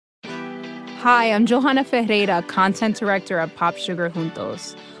Hi, I'm Johanna Ferreira, content director at Pop Sugar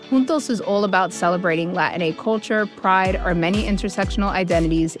Juntos. Juntos is all about celebrating Latinx culture, pride, our many intersectional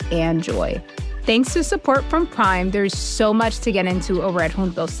identities, and joy. Thanks to support from Prime, there's so much to get into over at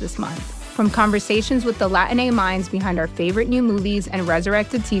Juntos this month. From conversations with the Latinx minds behind our favorite new movies and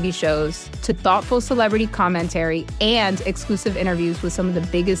resurrected TV shows, to thoughtful celebrity commentary and exclusive interviews with some of the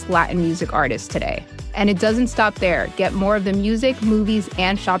biggest Latin music artists today. And it doesn't stop there. Get more of the music, movies,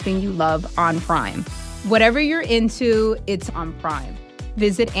 and shopping you love on Prime. Whatever you're into, it's on Prime.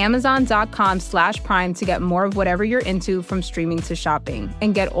 Visit Amazon.com/Prime to get more of whatever you're into, from streaming to shopping.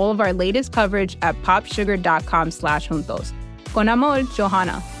 And get all of our latest coverage at popsugar.com/juntos. Con amor,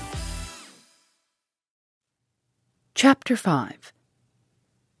 Johanna. Chapter 5.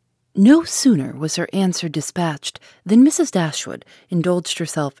 No sooner was her answer dispatched than Mrs. Dashwood indulged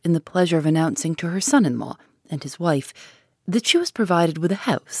herself in the pleasure of announcing to her son-in-law and his wife that she was provided with a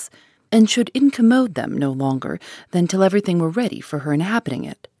house, and should incommode them no longer than till everything were ready for her inhabiting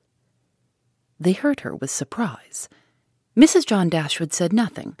it. They heard her with surprise. Mrs. John Dashwood said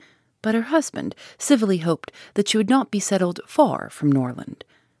nothing, but her husband civilly hoped that she would not be settled far from Norland.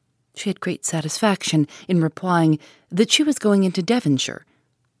 She had great satisfaction in replying that she was going into Devonshire.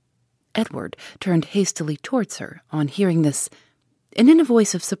 Edward turned hastily towards her on hearing this, and in a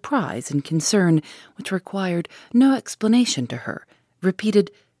voice of surprise and concern which required no explanation to her,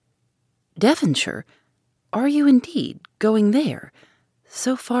 repeated, "Devonshire? Are you indeed going there,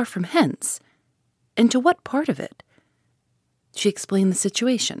 so far from hence? And to what part of it?" She explained the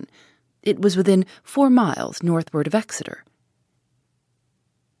situation. It was within 4 miles northward of Exeter.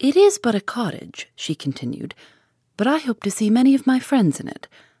 "It is but a cottage," she continued, "but I hope to see many of my friends in it.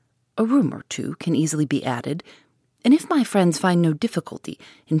 A room or 2 can easily be added, and if my friends find no difficulty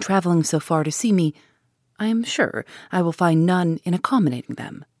in travelling so far to see me, I am sure I will find none in accommodating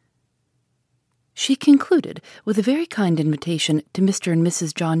them." She concluded with a very kind invitation to Mr. and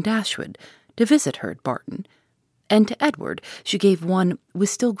Mrs. John Dashwood to visit her at Barton, and to Edward she gave one with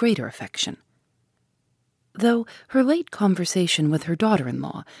still greater affection. Though her late conversation with her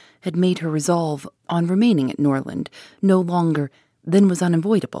daughter-in-law had made her resolve on remaining at Norland no longer than was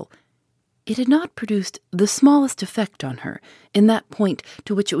unavoidable, it had not produced the smallest effect on her in that point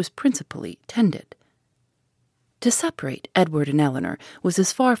to which it was principally tended. To separate Edward and Eleanor was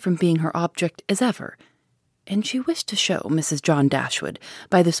as far from being her object as ever, and she wished to show Mrs. John Dashwood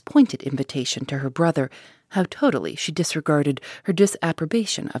by this pointed invitation to her brother how totally she disregarded her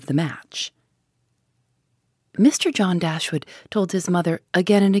disapprobation of the match. Mr. John Dashwood told his mother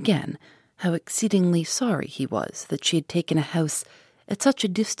again and again how exceedingly sorry he was that she had taken a house at such a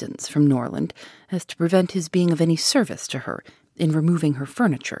distance from Norland as to prevent his being of any service to her in removing her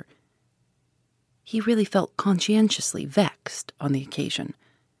furniture. He really felt conscientiously vexed on the occasion,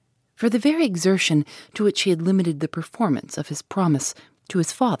 for the very exertion to which he had limited the performance of his promise to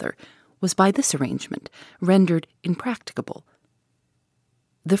his father was by this arrangement rendered impracticable.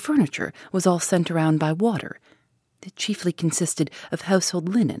 The furniture was all sent around by water. It chiefly consisted of household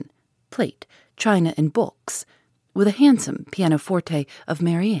linen, plate, china, and books, with a handsome pianoforte of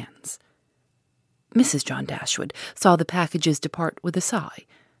Marianne's. Mrs. John Dashwood saw the packages depart with a sigh.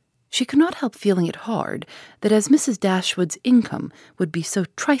 She could not help feeling it hard that as Mrs. Dashwood's income would be so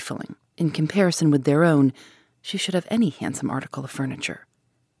trifling in comparison with their own, she should have any handsome article of furniture.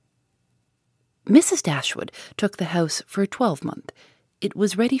 Mrs. Dashwood took the house for a 12-month. It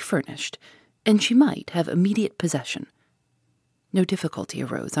was ready furnished, and she might have immediate possession. No difficulty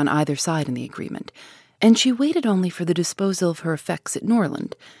arose on either side in the agreement, and she waited only for the disposal of her effects at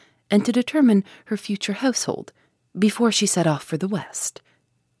Norland, and to determine her future household, before she set off for the West.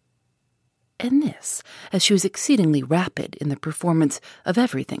 And this, as she was exceedingly rapid in the performance of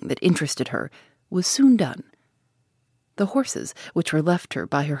everything that interested her, was soon done. The horses which were left her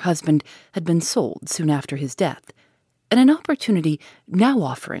by her husband had been sold soon after his death, and an opportunity now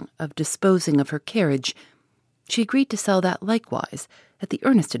offering of disposing of her carriage, she agreed to sell that likewise at the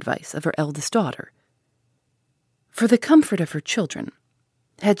earnest advice of her eldest daughter. For the comfort of her children,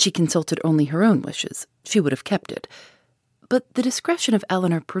 had she consulted only her own wishes, she would have kept it, but the discretion of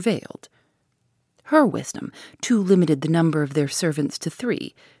Eleanor prevailed. Her wisdom too limited the number of their servants to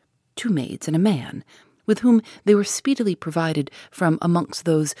 3, 2 maids and a man, with whom they were speedily provided from amongst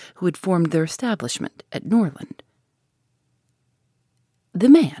those who had formed their establishment at Norland. The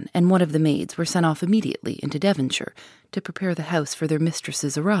man and one of the maids were sent off immediately into Devonshire to prepare the house for their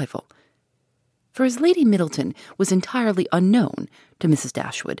mistress's arrival. For as Lady Middleton was entirely unknown to Mrs.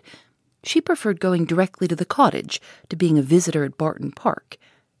 Dashwood, she preferred going directly to the cottage to being a visitor at Barton Park,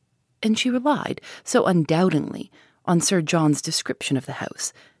 and she relied so undoubtingly on Sir John's description of the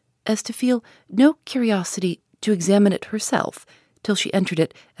house as to feel no curiosity to examine it herself till she entered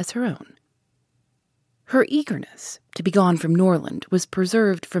it as her own. Her eagerness to be gone from Norland was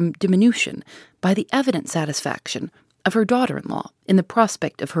preserved from diminution by the evident satisfaction of her daughter-in-law in the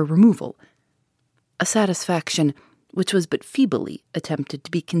prospect of her removal, a satisfaction which was but feebly attempted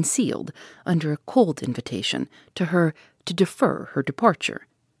to be concealed under a cold invitation to her to defer her departure.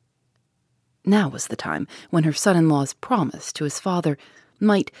 Now was the time when her son-in-law's promise to his father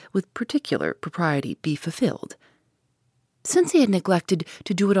might with particular propriety be fulfilled. Since he had neglected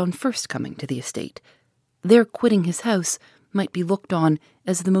to do it on first coming to the estate, their quitting his house might be looked on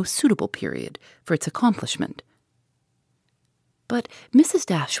as the most suitable period for its accomplishment. But Mrs.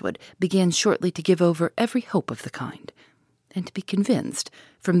 Dashwood began shortly to give over every hope of the kind, and to be convinced,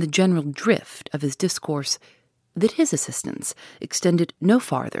 from the general drift of his discourse, that his assistance extended no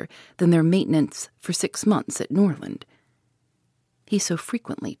farther than their maintenance for 6 months at Norland. He so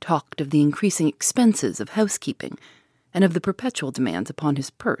frequently talked of the increasing expenses of housekeeping, and of the perpetual demands upon his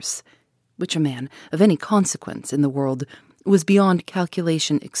purse, which a man of any consequence in the world was beyond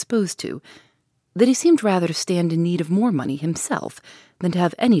calculation exposed to, that he seemed rather to stand in need of more money himself than to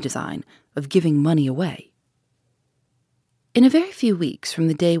have any design of giving money away. In a very few weeks from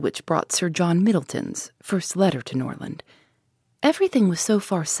the day which brought Sir John Middleton's first letter to Norland, everything was so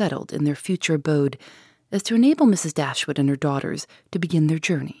far settled in their future abode as to enable Mrs. Dashwood and her daughters to begin their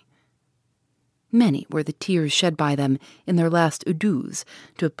journey. Many were the tears shed by them in their last adieus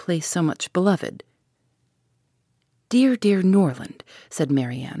to a place so much beloved. "Dear, dear Norland," said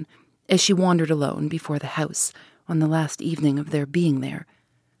Marianne, as she wandered alone before the house on the last evening of their being there,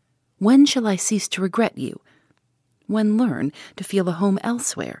 "when shall I cease to regret you? When learn to feel a home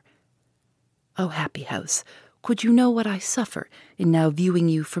elsewhere? O happy house, could you know what I suffer in now viewing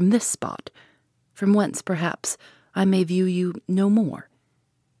you from this spot, from whence, perhaps, I may view you no more?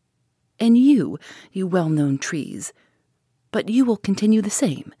 And you well-known trees, but you will continue the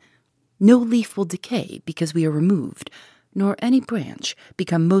same. No leaf will decay because we are removed, nor any branch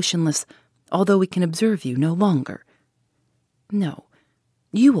become motionless, although we can observe you no longer. No,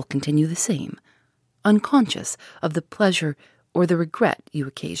 you will continue the same, unconscious of the pleasure or the regret you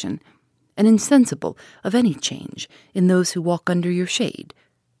occasion, and insensible of any change in those who walk under your shade.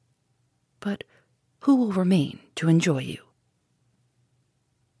 But who will remain to enjoy you?"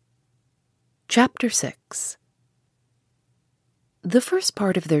 Chapter 6. The first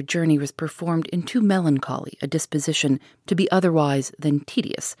part of their journey was performed in too melancholy a disposition to be otherwise than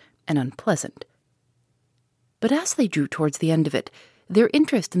tedious and unpleasant. But as they drew towards the end of it, their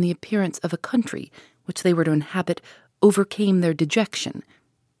interest in the appearance of a country which they were to inhabit overcame their dejection,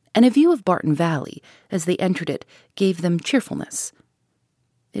 and a view of Barton Valley, as they entered it, gave them cheerfulness.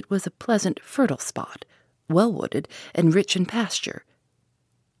 It was a pleasant, fertile spot, well wooded and rich in pasture.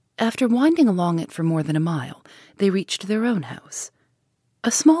 After winding along it for more than a mile, they reached their own house. A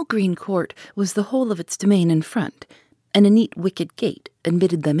small green court was the whole of its domain in front, and a neat wicket gate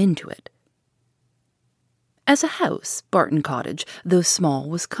admitted them into it. As a house, Barton Cottage, though small,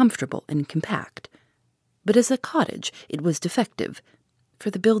 was comfortable and compact. But as a cottage it was defective,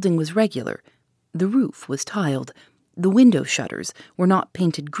 for the building was regular, the roof was tiled, the window shutters were not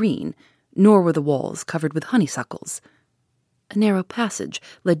painted green, nor were the walls covered with honeysuckles. A narrow passage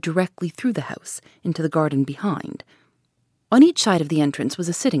led directly through the house into the garden behind. On each side of the entrance was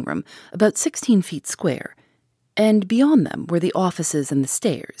a sitting-room about 16 feet square, and beyond them were the offices and the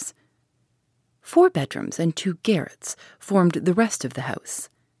stairs. 4 bedrooms and 2 garrets formed the rest of the house.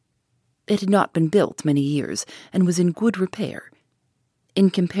 It had not been built many years, and was in good repair. In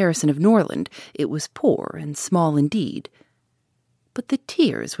comparison of Norland, it was poor and small indeed. But the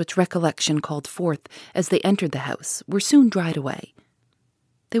tears which recollection called forth as they entered the house were soon dried away.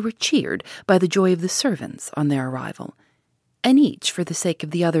 They were cheered by the joy of the servants on their arrival, and each, for the sake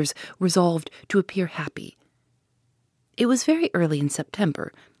of the others, resolved to appear happy. It was very early in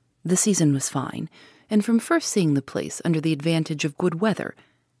September. The season was fine, and from first seeing the place under the advantage of good weather,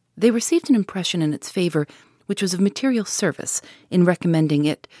 they received an impression in its favor which was of material service in recommending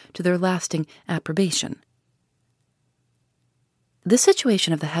it to their lasting approbation. The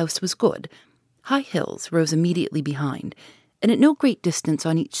situation of the house was good. High hills rose immediately behind, and at no great distance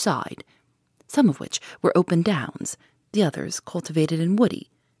on each side, some of which were open downs, the others cultivated and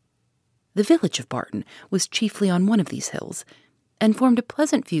woody. The village of Barton was chiefly on one of these hills, and formed a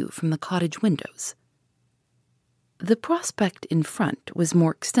pleasant view from the cottage windows. The prospect in front was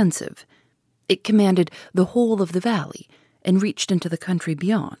more extensive. It commanded the whole of the valley, and reached into the country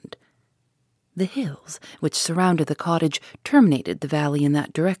beyond. The hills which surrounded the cottage terminated the valley in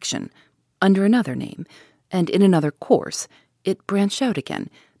that direction, under another name, and in another course it branched out again,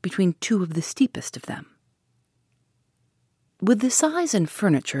 between two of the steepest of them. With the size and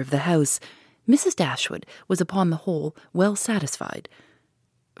furniture of the house, Mrs. Dashwood was upon the whole well satisfied,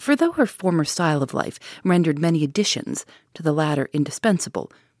 for though her former style of life rendered many additions to the latter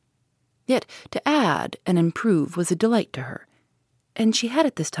indispensable, yet to add and improve was a delight to her, and she had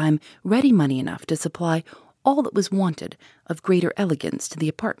at this time ready money enough to supply all that was wanted of greater elegance to the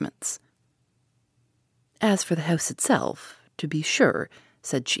apartments. As for the house itself, to be sure,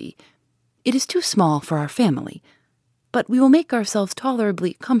 said she, it is too small for our family, but we will make ourselves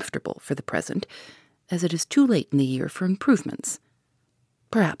tolerably comfortable for the present, as it is too late in the year for improvements.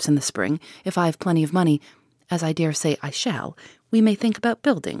 Perhaps in the spring, if I have plenty of money, as I dare say I shall, we may think about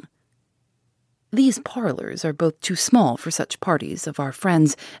building. These parlors are both too small for such parties of our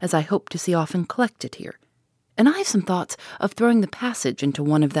friends as I hope to see often collected here, and I have some thoughts of throwing the passage into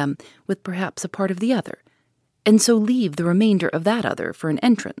one of them with perhaps a part of the other, and so leave the remainder of that other for an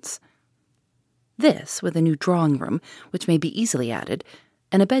entrance. This, with a new drawing-room, which may be easily added,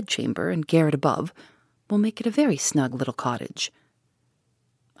 and a bedchamber and garret above, will make it a very snug little cottage.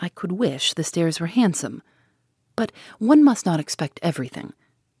 I could wish the stairs were handsome, but one must not expect everything,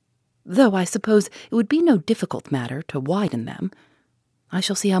 though I suppose it would be no difficult matter to widen them. I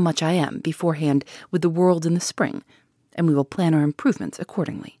shall see how much I am beforehand with the world in the spring, and we will plan our improvements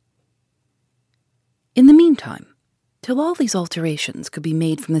accordingly. In the meantime, till all these alterations could be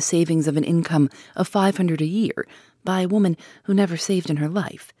made from the savings of an income of $500 a year by a woman who never saved in her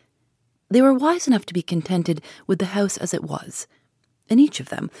life, they were wise enough to be contented with the house as it was, and each of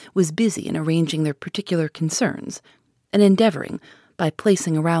them was busy in arranging their particular concerns, and endeavoring, by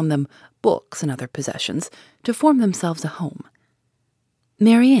placing around them books and other possessions, to form themselves a home.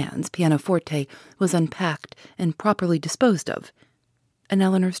 Mary Ann's pianoforte was unpacked and properly disposed of, and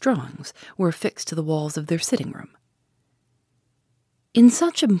Eleanor's drawings were affixed to the walls of their sitting-room. In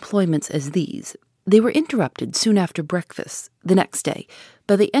such employments as these, they were interrupted soon after breakfast the next day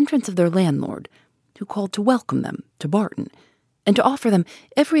by the entrance of their landlord, who called to welcome them to Barton, and to offer them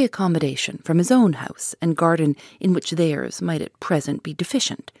every accommodation from his own house and garden in which theirs might at present be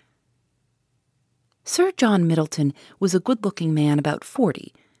deficient. Sir John Middleton was a good-looking man about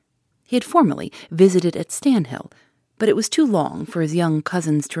 40. He had formerly visited at Stanhill, but it was too long for his young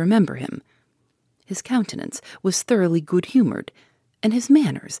cousins to remember him. His countenance was thoroughly good-humoured, and his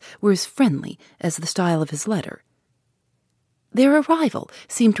manners were as friendly as the style of his letter. Their arrival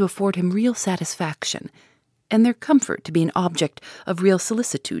seemed to afford him real satisfaction, and their comfort to be an object of real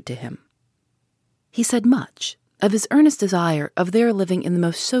solicitude to him. He said much of his earnest desire of their living in the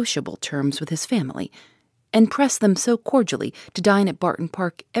most sociable terms with his family, and pressed them so cordially to dine at Barton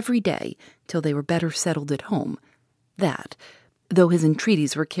Park every day till they were better settled at home, that, though his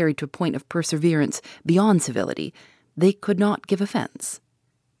entreaties were carried to a point of perseverance beyond civility, they could not give offence.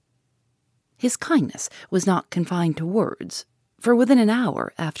 His kindness was not confined to words, for within an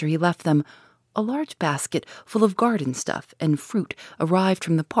hour after he left them, a large basket full of garden stuff and fruit arrived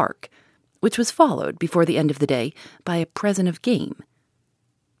from the park, which was followed before the end of the day by a present of game.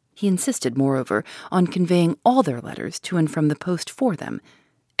 He insisted, moreover, on conveying all their letters to and from the post for them,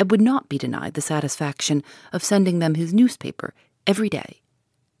 and would not be denied the satisfaction of sending them his newspaper every day.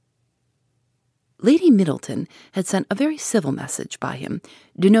 Lady Middleton had sent a very civil message by him,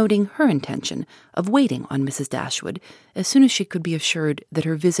 denoting her intention of waiting on Mrs. Dashwood as soon as she could be assured that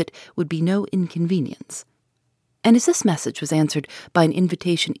her visit would be no inconvenience. And as this message was answered by an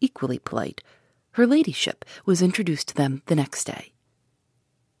invitation equally polite, her ladyship was introduced to them the next day.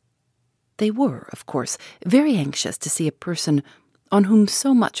 They were, of course, very anxious to see a person on whom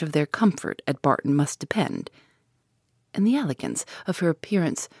so much of their comfort at Barton must depend, and the elegance of her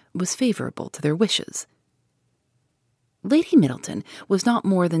appearance was favourable to their wishes. Lady Middleton was not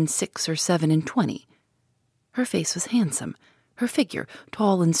more than 6 or 7 and 20. Her face was handsome, her figure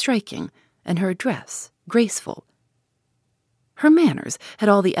tall and striking, and her address graceful. Her manners had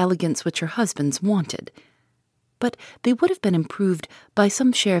all the elegance which her husband's wanted, but they would have been improved by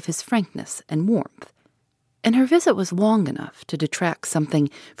some share of his frankness and warmth, and her visit was long enough to detract something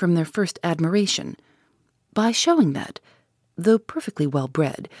from their first admiration, by showing that, though perfectly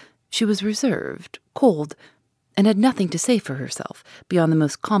well-bred, she was reserved, cold, and had nothing to say for herself beyond the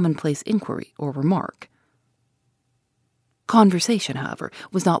most commonplace inquiry or remark. Conversation, however,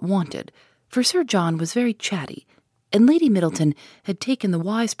 was not wanted, for Sir John was very chatty, and Lady Middleton had taken the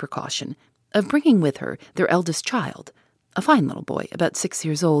wise precaution of bringing with her their eldest child, a fine little boy about 6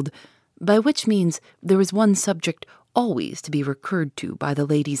 years old, by which means there was one subject always to be recurred to by the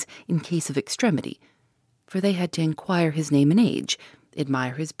ladies in case of extremity, for they had to inquire his name and age,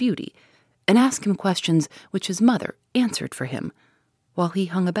 admire his beauty, and ask him questions which his mother answered for him, while he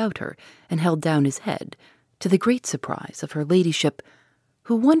hung about her and held down his head, to the great surprise of her ladyship,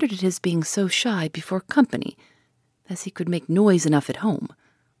 who wondered at his being so shy before company, as he could make noise enough at home.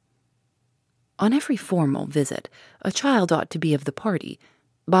 On every formal visit, a child ought to be of the party,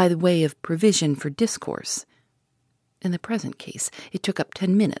 by the way of provision for discourse. In the present case, it took up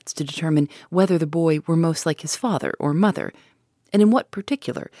 10 minutes to determine whether the boy were most like his father or mother, and in what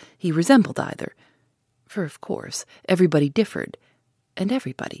particular he resembled either, for of course everybody differed, and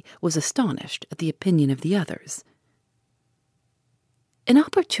everybody was astonished at the opinion of the others. An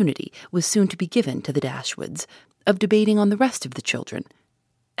opportunity was soon to be given to the Dashwoods of debating on the rest of the children,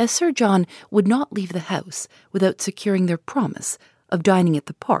 as Sir John would not leave the house without securing their promise of dining at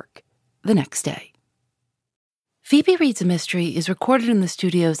the park the next day. Phoebe Reads a Mystery is recorded in the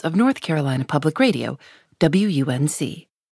studios of North Carolina Public Radio, WUNC.